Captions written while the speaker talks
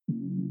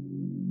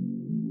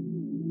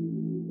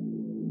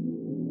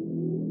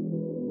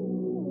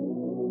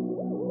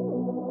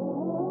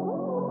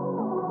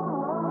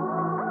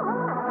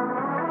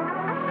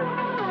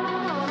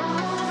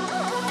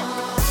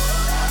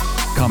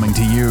Coming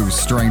to you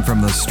straight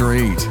from the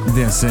street,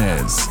 this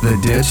is the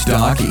Ditch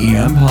Doc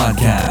EM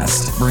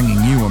Podcast,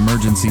 bringing you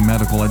emergency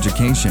medical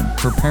education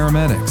for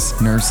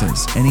paramedics,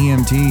 nurses, and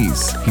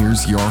EMTs.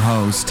 Here's your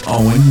host,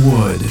 Owen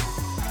Wood.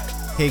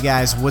 Hey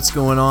guys, what's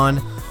going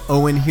on?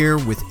 Owen here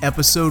with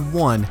episode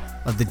 1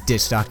 of the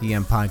Ditch Doc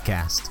EM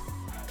Podcast.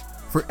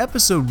 For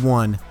episode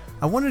 1,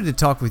 I wanted to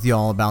talk with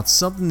y'all about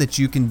something that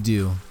you can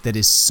do that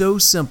is so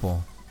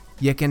simple,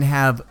 yet can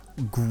have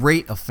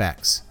great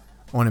effects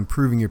on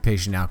improving your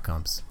patient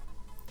outcomes.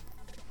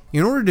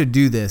 In order to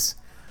do this,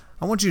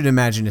 I want you to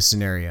imagine a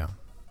scenario.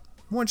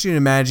 I want you to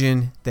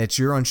imagine that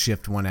you're on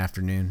shift one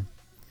afternoon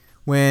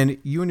when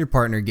you and your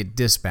partner get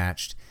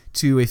dispatched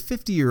to a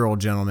 50-year-old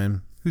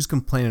gentleman who's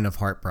complaining of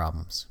heart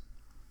problems.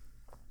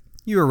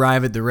 You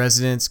arrive at the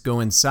residence, go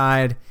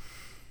inside,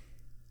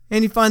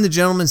 and you find the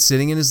gentleman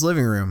sitting in his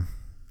living room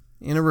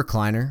in a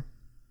recliner.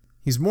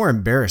 He's more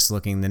embarrassed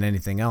looking than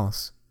anything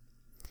else.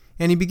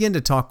 And you begin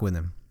to talk with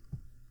him.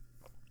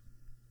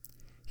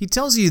 He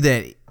tells you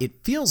that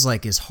it feels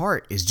like his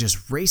heart is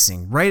just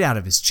racing right out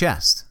of his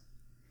chest.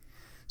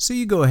 So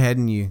you go ahead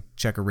and you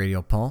check a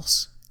radial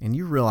pulse, and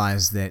you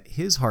realize that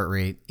his heart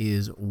rate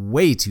is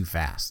way too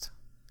fast.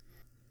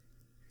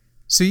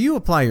 So you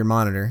apply your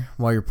monitor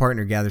while your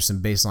partner gathers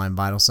some baseline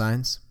vital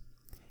signs,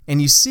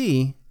 and you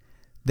see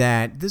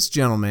that this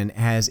gentleman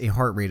has a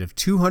heart rate of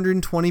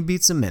 220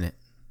 beats a minute.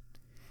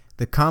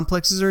 The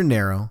complexes are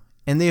narrow,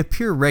 and they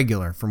appear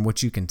regular from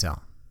what you can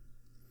tell.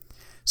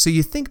 So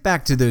you think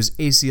back to those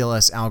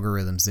ACLS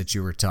algorithms that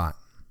you were taught,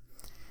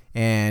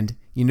 and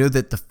you know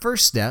that the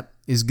first step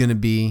is going to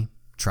be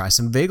try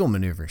some vagal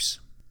maneuvers.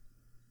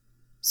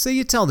 So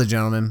you tell the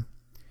gentleman,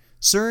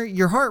 "Sir,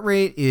 your heart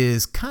rate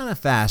is kind of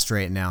fast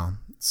right now,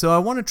 so I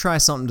want to try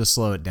something to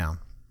slow it down."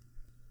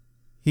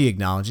 He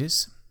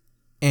acknowledges,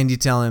 and you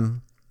tell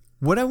him,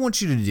 "What I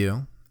want you to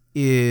do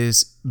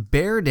is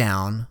bear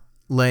down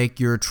like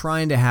you're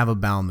trying to have a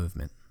bowel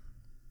movement."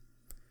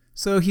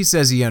 So he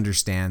says he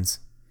understands,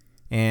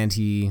 and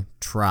he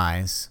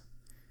tries,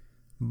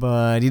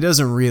 but he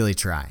doesn't really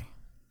try.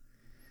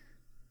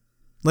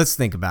 Let's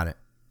think about it.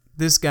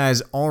 This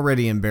guy's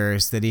already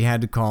embarrassed that he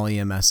had to call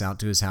EMS out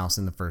to his house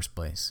in the first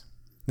place.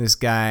 This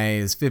guy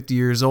is 50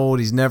 years old,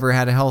 he's never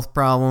had a health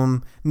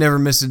problem, never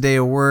missed a day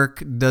of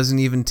work, doesn't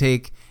even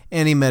take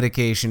any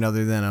medication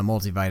other than a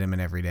multivitamin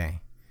every day.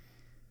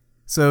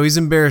 So he's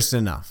embarrassed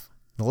enough.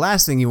 The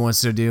last thing he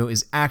wants to do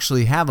is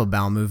actually have a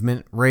bowel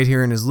movement right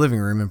here in his living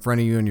room in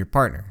front of you and your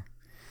partner.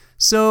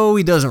 So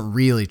he doesn't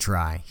really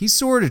try. He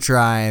sort of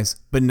tries,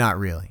 but not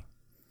really.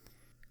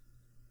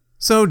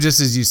 So just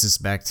as you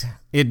suspect,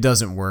 it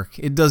doesn't work.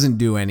 It doesn't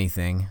do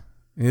anything.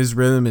 His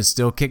rhythm is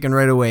still kicking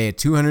right away at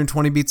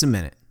 220 beats a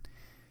minute.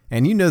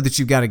 And you know that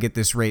you've got to get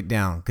this rate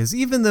down, because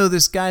even though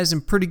this guy's in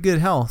pretty good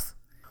health,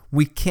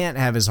 we can't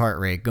have his heart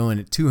rate going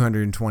at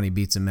 220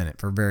 beats a minute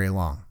for very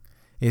long.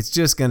 It's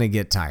just going to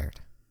get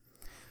tired.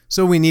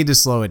 So we need to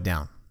slow it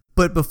down.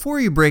 But before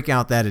you break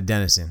out that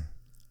adenosine,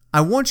 I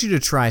want you to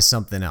try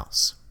something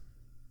else.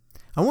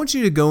 I want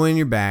you to go in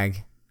your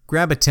bag,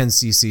 grab a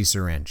 10cc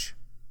syringe,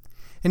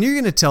 and you're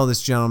going to tell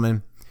this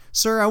gentleman,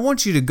 "Sir, I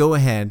want you to go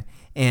ahead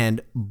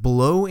and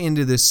blow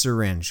into this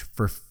syringe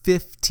for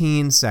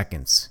 15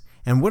 seconds.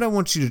 And what I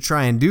want you to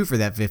try and do for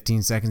that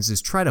 15 seconds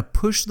is try to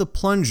push the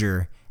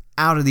plunger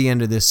out of the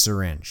end of this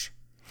syringe.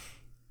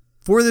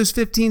 For those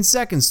 15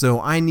 seconds,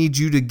 though, I need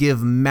you to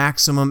give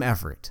maximum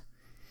effort.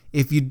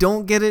 If you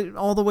don't get it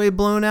all the way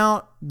blown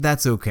out,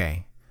 that's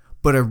okay.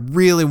 But I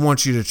really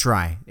want you to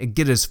try and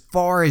get as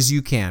far as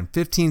you can,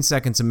 15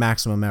 seconds of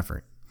maximum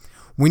effort.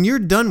 When you're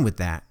done with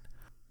that,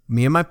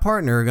 me and my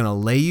partner are going to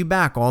lay you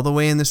back all the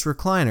way in this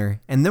recliner,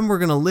 and then we're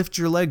going to lift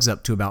your legs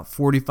up to about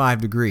 45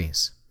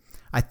 degrees.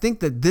 I think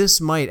that this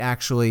might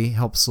actually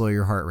help slow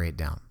your heart rate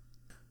down."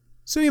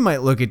 So he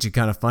might look at you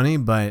kind of funny,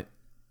 but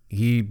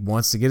he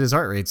wants to get his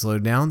heart rate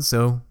slowed down,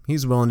 so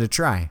he's willing to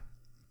try.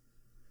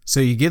 So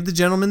you give the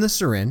gentleman the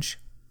syringe,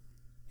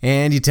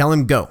 and you tell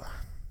him go.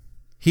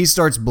 He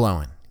starts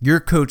blowing. You're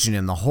coaching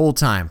him the whole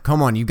time.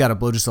 "Come on, you got to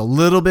blow just a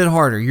little bit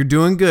harder. You're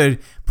doing good.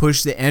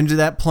 Push the end of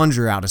that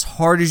plunger out as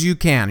hard as you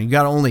can. You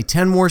got only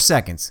 10 more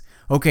seconds.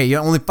 Okay, you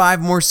got only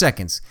 5 more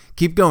seconds.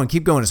 Keep going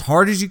as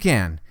hard as you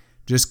can."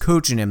 Just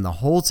coaching him the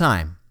whole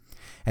time.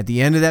 At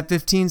the end of that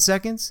 15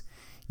 seconds,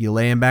 you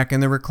lay him back in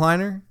the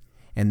recliner,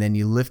 and then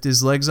you lift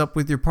his legs up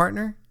with your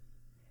partner.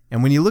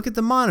 And when you look at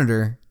the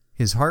monitor,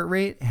 his heart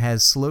rate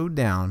has slowed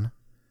down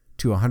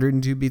to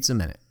 102 beats a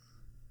minute.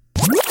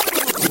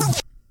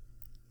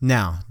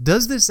 Now,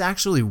 does this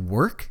actually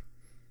work?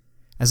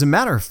 As a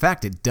matter of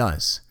fact, it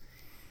does.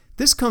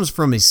 This comes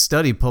from a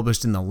study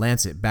published in The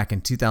Lancet back in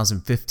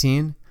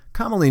 2015,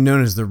 commonly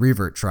known as the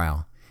REVERT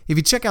trial. If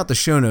you check out the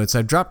show notes,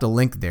 I dropped a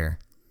link there.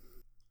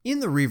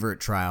 In the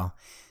REVERT trial,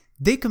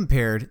 they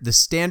compared the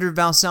standard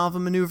Valsalva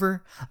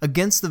maneuver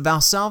against the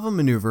Valsalva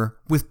maneuver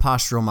with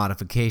postural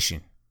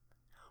modification.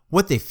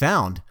 What they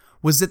found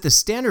was that the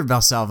standard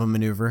Valsalva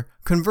maneuver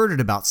converted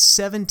about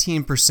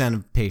 17%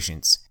 of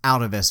patients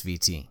out of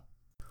SVT.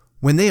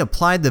 When they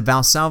applied the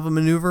Valsalva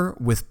maneuver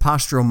with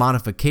postural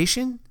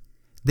modification,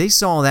 they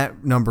saw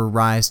that number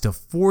rise to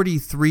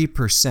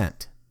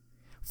 43%.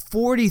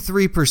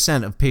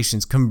 43% of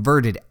patients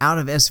converted out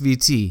of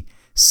SVT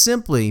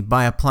simply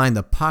by applying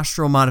the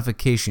postural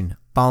modification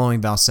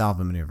following Valsalva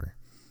maneuver.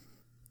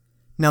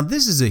 Now,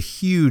 this is a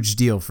huge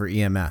deal for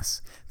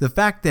EMS. The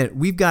fact that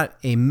we've got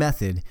a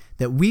method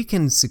that we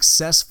can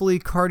successfully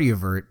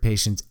cardiovert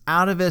patients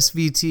out of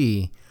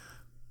SVT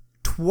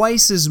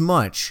twice as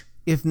much,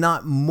 if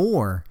not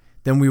more,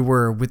 than we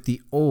were with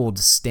the old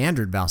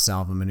standard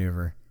Valsalva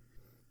maneuver.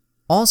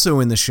 Also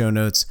in the show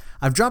notes,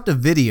 I've dropped a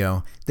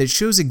video that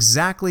shows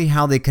exactly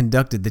how they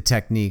conducted the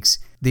techniques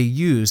they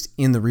used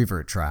in the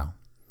revert trial.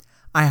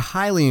 I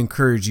highly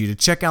encourage you to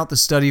check out the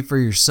study for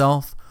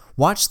yourself,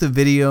 watch the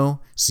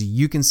video so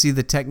you can see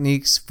the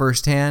techniques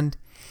firsthand,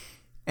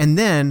 and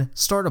then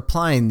start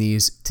applying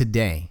these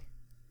today.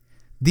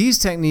 These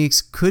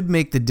techniques could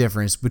make the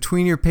difference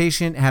between your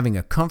patient having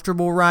a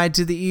comfortable ride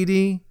to the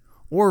ED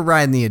or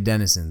riding the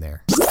adenosine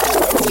there.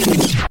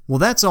 Well,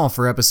 that's all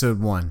for episode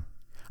 1.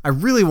 I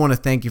really want to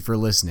thank you for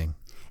listening,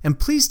 and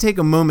please take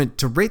a moment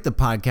to rate the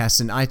podcast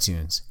in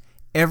iTunes.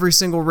 Every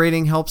single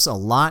rating helps a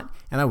lot,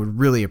 and I would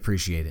really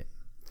appreciate it.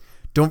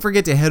 Don't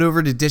forget to head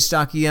over to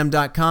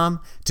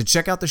ditchdocem.com to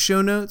check out the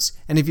show notes,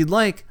 and if you'd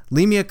like,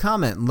 leave me a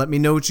comment and let me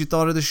know what you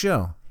thought of the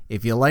show.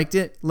 If you liked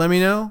it, let me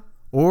know,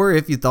 or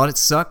if you thought it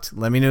sucked,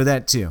 let me know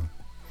that too.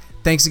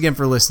 Thanks again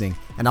for listening,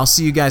 and I'll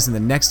see you guys in the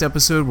next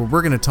episode where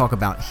we're going to talk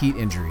about heat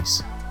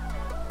injuries.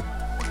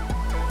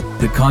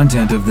 The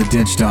content of the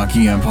Ditch Doc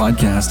EM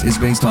podcast is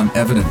based on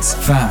evidence,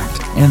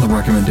 fact, and the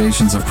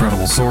recommendations of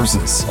credible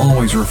sources.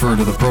 Always refer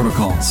to the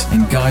protocols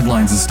and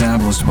guidelines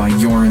established by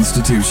your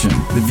institution.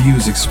 The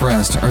views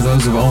expressed are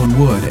those of Owen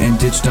Wood and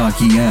Ditch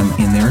Doc EM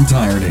in their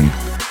entirety.